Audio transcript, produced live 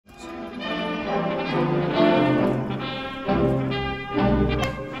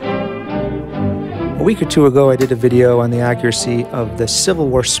week or two ago, I did a video on the accuracy of the Civil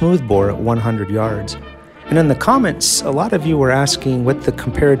War smoothbore at 100 yards. And in the comments, a lot of you were asking what the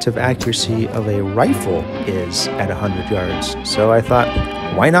comparative accuracy of a rifle is at 100 yards. So I thought,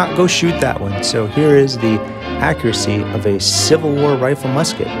 why not go shoot that one? So here is the accuracy of a Civil War rifle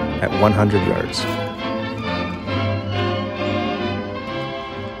musket at 100 yards.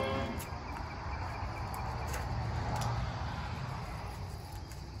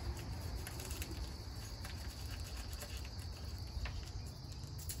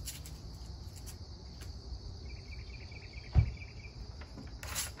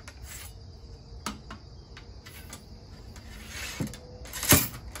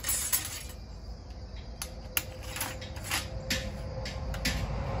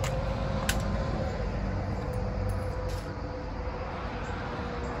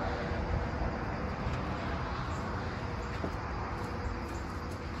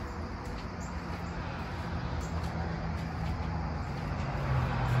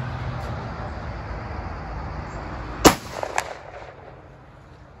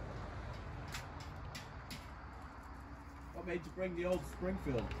 What made you bring the old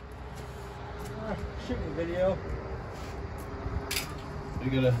Springfield? Shooting a video.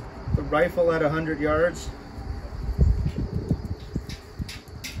 You got The rifle at 100 yards.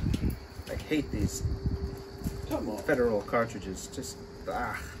 I hate these federal cartridges. Just,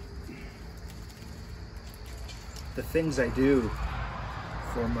 the things I do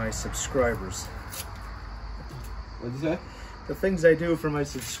for my subscribers. What'd you say? The things I do for my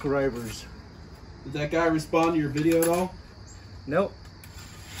subscribers. Did that guy respond to your video at all? Nope.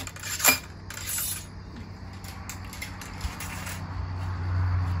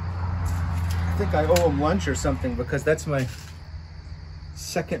 I think I owe him lunch or something because that's my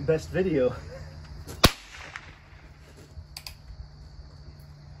second best video.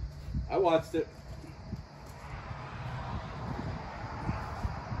 I watched it.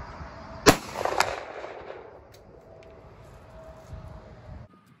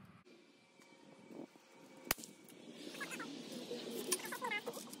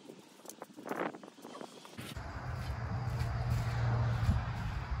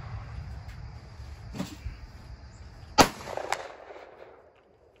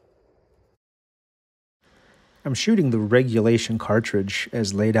 I'm shooting the regulation cartridge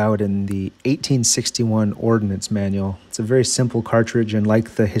as laid out in the 1861 Ordnance Manual. It's a very simple cartridge, and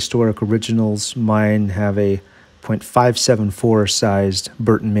like the historic originals, mine have a .574 sized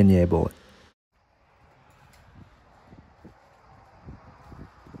Burton Minier bullet.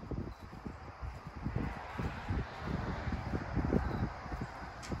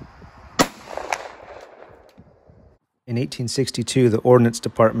 In 1862, the Ordnance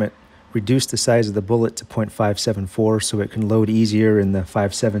Department reduced the size of the bullet to .574 so it can load easier in the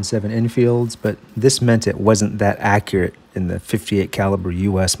 5.77 infields, but this meant it wasn't that accurate in the .58 caliber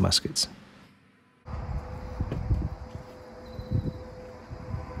US muskets.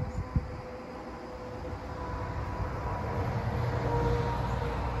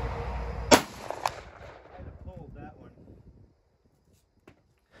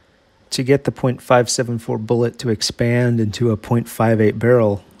 To get the .574 bullet to expand into a .58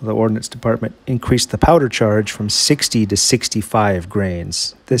 barrel, the Ordnance Department increased the powder charge from 60 to 65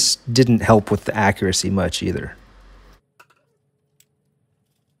 grains. This didn't help with the accuracy much either.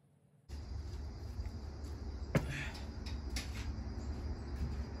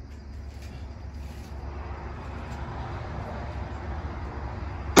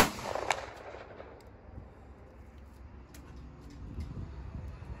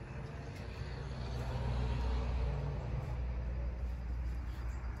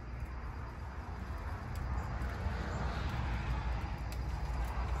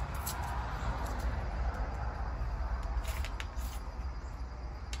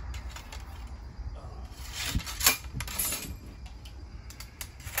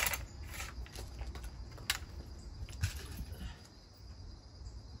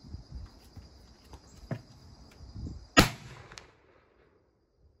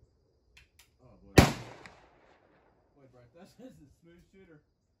 This is a smooth shooter.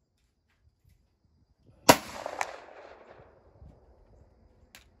 This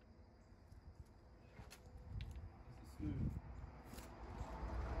is smooth.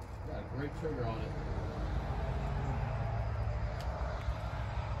 Got a great trigger on it.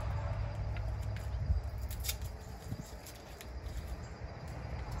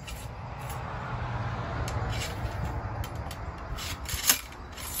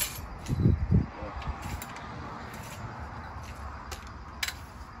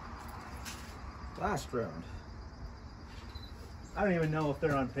 Last round. I don't even know if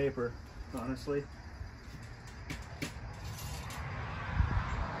they're on paper, honestly.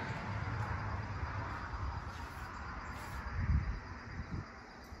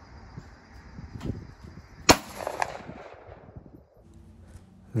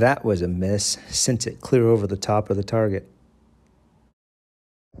 That was a miss. Sent it clear over the top of the target.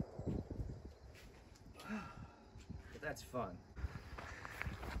 That's fun.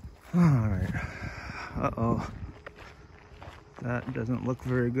 All right. Uh-oh. That doesn't look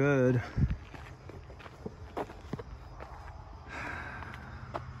very good.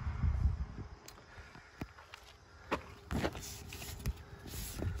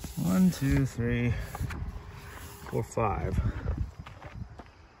 One, two, three, four, five.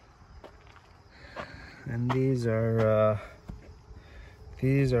 And these are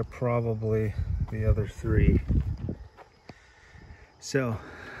probably the other three. So,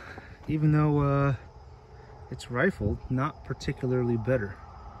 even though it's rifled, not particularly better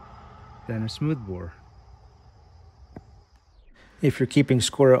than a smoothbore. If you're keeping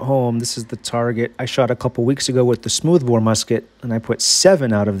score at home, this is the target I shot a couple weeks ago with the smoothbore musket, and I put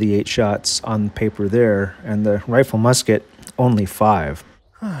 7 out of the 8 shots on paper there, and the rifle musket only 5.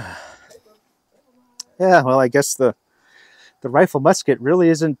 Yeah, well, I guess the rifle musket really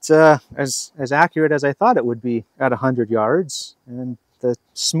isn't as accurate as I thought it would be at 100 yards, and the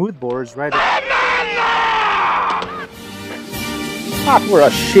smoothbore is right at... Ah, we're a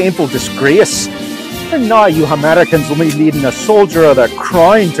shameful disgrace. And now you Americans will be leading a soldier of the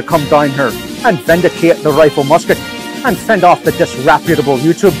crown to come down here and vindicate the rifle musket and fend off the disreputable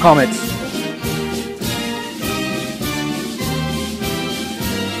YouTube comments.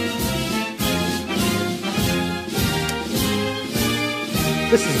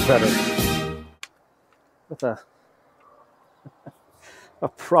 This is better. With a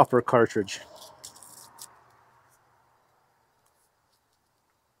proper cartridge.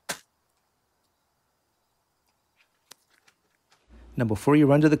 Now, before you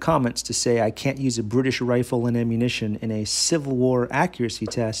run to the comments to say I can't use a British rifle and ammunition in a Civil War accuracy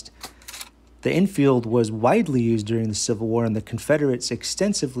test, the infield was widely used during the Civil War, and the Confederates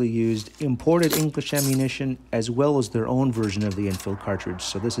extensively used imported English ammunition as well as their own version of the infield cartridge.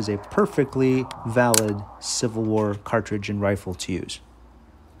 So this is a perfectly valid Civil War cartridge and rifle to use.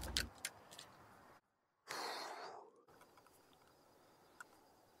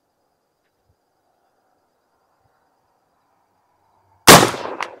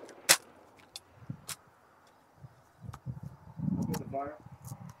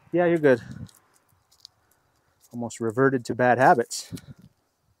 Yeah, you're good. Almost reverted to bad habits.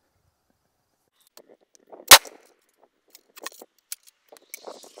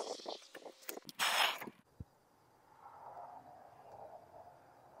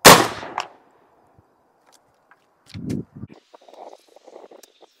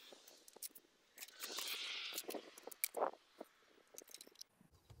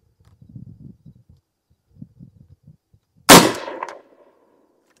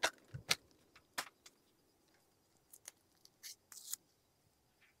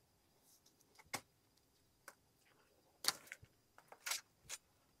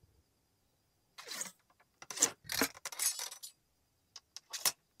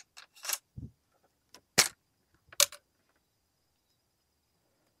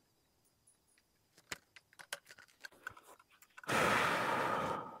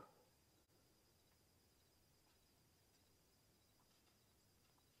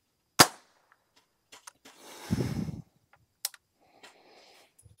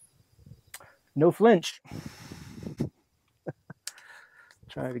 No flinch.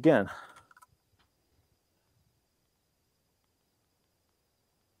 Try it again.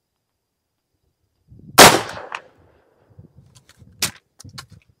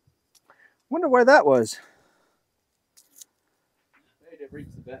 Wonder where that was. Maybe it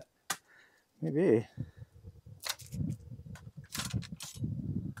reached the bet. Maybe.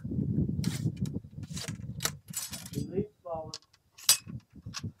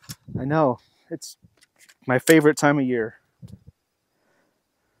 I know. It's my favorite time of year.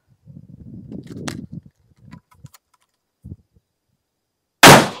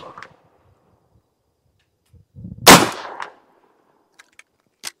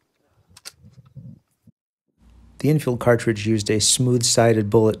 The infield cartridge used a smooth-sided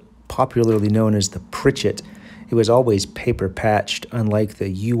bullet, popularly known as the Pritchett. It was always paper patched, unlike the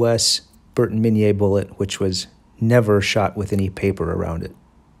U.S. Burton Minier bullet, which was never shot with any paper around it.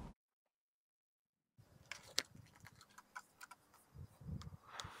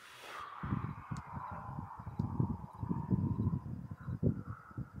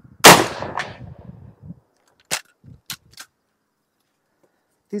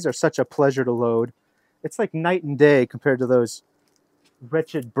 These are such a pleasure to load. It's like night and day compared to those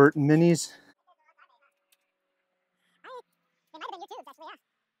wretched Burton Minis. It might have been your tubes, actually, yeah.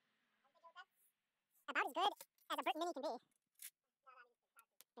 About as good as a Burton Mini can be.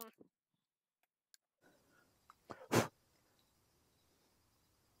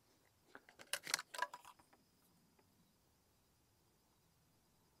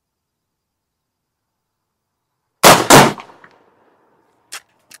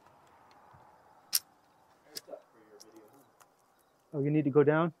 Oh, you need to go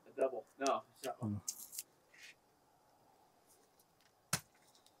down? A double. No, it's not one.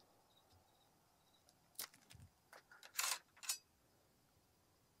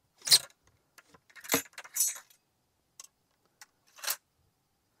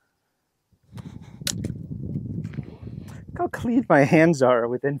 Look how clean my hands are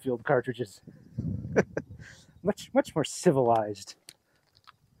with Enfield cartridges. much more civilized.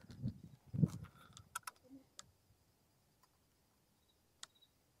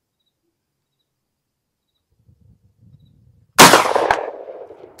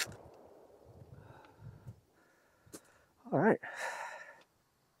 All right.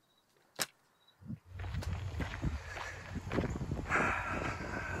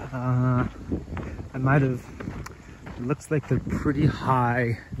 I might have, it looks like they're pretty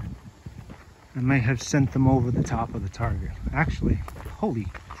high. I might have sent them over the top of the target. Actually, holy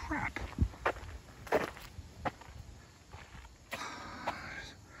crap.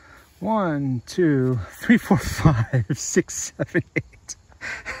 One, two, three, four, five, six, seven, eight.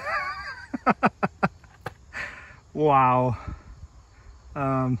 Wow.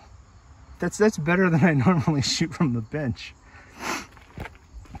 That's better than I normally shoot from the bench.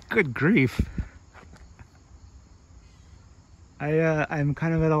 Good grief. I'm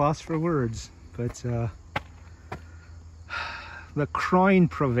kind of at a loss for words, but the groin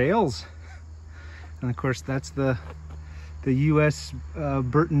prevails. And of course that's the US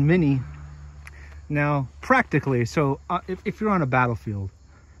Burton Mini. Now practically, so if you're on a battlefield,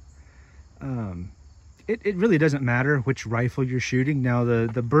 it really doesn't matter which rifle you're shooting. Now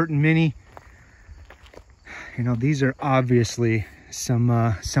the Burton Mini, you know, these are obviously some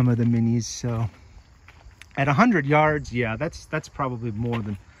of the minis. So at 100 yards, yeah, that's probably more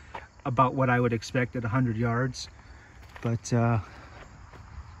than about what I would expect at 100 yards. But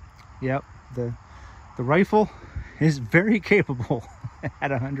yep, the rifle is very capable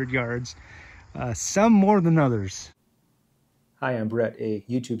at 100 yards, some more than others. Hi, I'm Brett, a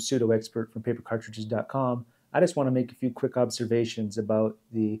YouTube pseudo expert from papercartridges.com. I just want to make a few quick observations about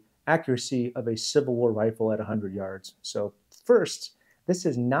the accuracy of a Civil War rifle at 100 yards. So first, this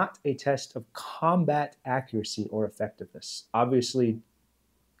is not a test of combat accuracy or effectiveness. Obviously,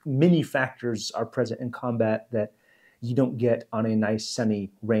 many factors are present in combat that you don't get on a nice sunny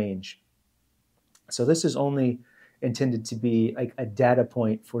range. So this is only intended to be like a data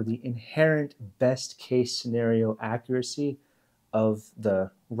point for the inherent best case scenario accuracy of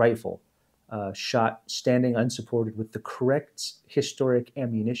the rifle, shot standing unsupported with the correct historic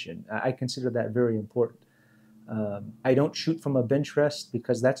ammunition. I consider that very important. I don't shoot from a bench rest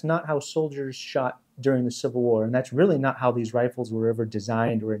because that's not how soldiers shot during the Civil War, and that's really not how these rifles were ever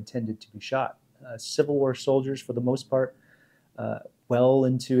designed or intended to be shot. Civil War soldiers, for the most part, well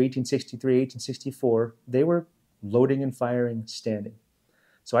into 1863, 1864, they were loading and firing standing.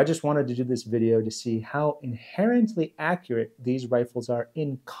 So I just wanted to do this video to see how inherently accurate these rifles are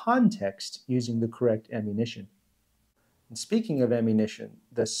in context using the correct ammunition. And speaking of ammunition,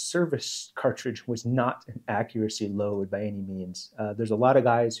 the service cartridge was not an accuracy load by any means. There's a lot of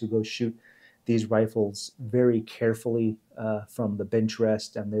guys who go shoot these rifles very carefully from the bench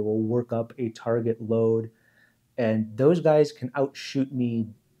rest, and they will work up a target load. And those guys can outshoot me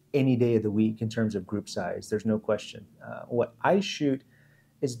any day of the week in terms of group size. There's no question. What I shoot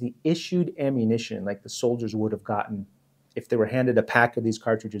is the issued ammunition like the soldiers would have gotten if they were handed a pack of these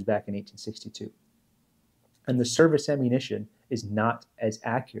cartridges back in 1862. And the service ammunition is not as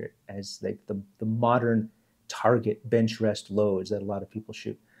accurate as like the modern target bench rest loads that a lot of people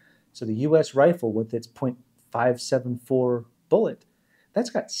shoot. So the US rifle with its .574 bullet,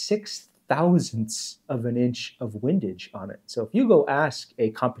 that's got 6/1000ths of an inch of windage on it. So if you go ask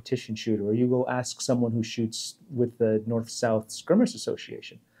a competition shooter, or you go ask someone who shoots with the North-South Skirmish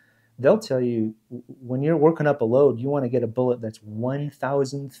Association, they'll tell you when you're working up a load, you want to get a bullet that's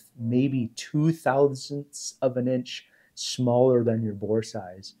 1/1000th, maybe 2/1000ths of an inch smaller than your bore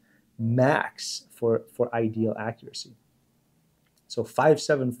size, max for ideal accuracy. So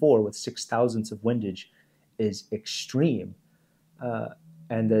 5.74 with 6/1000ths of windage is extreme.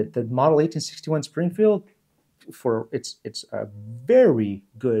 And the model 1861 Springfield, it's a very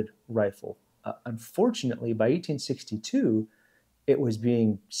good rifle. Unfortunately, by 1862, it was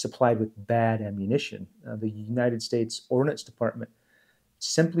being supplied with bad ammunition. The United States Ordnance Department,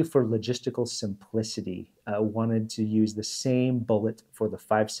 simply for logistical simplicity, wanted to use the same bullet for the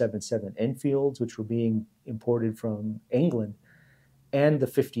 5.77 Enfields, which were being imported from England, and the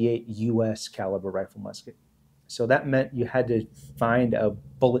 .58 US caliber rifle musket. So that meant you had to find a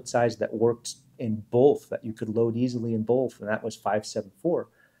bullet size that worked in both, that you could load easily in both, and that was 5.74.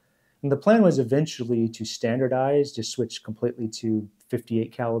 And the plan was eventually to standardize, just switch completely to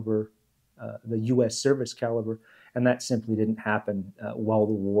 58 caliber, the U.S. service caliber, and that simply didn't happen while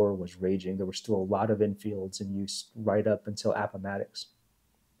the war was raging. There were still a lot of infields in use right up until Appomattox.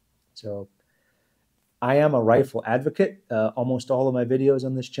 So I am a rifle advocate. Almost all of my videos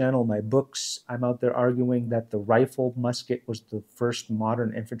on this channel, my books, I'm out there arguing that the rifle musket was the first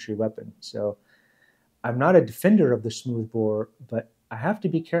modern infantry weapon. So I'm not a defender of the smoothbore, but I have to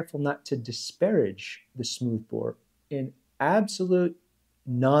be careful not to disparage the smoothbore in absolute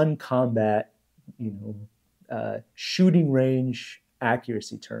non-combat, shooting range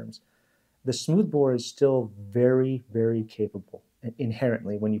accuracy terms. The smoothbore is still very, very capable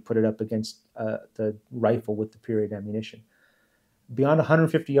inherently when you put it up against the rifle with the period ammunition. Beyond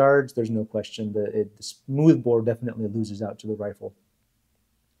 150 yards, there's no question the smoothbore definitely loses out to the rifle.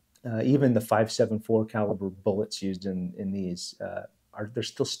 Even the 5.74 caliber bullets used in these they're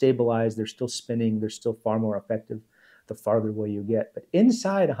still stabilized, they're still spinning, they're still far more effective the farther away you get. But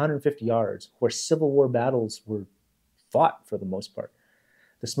inside 150 yards, where Civil War battles were fought for the most part,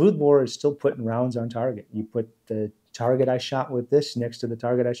 the smoothbore is still putting rounds on target. You put the target I shot with this next to the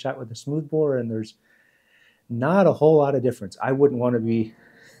target I shot with the smoothbore, and there's not a whole lot of difference. I wouldn't want to be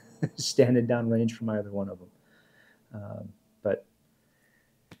standing downrange from either one of them. But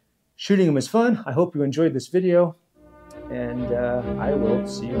shooting them is fun. I hope you enjoyed this video, and I will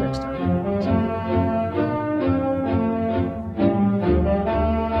see you next time.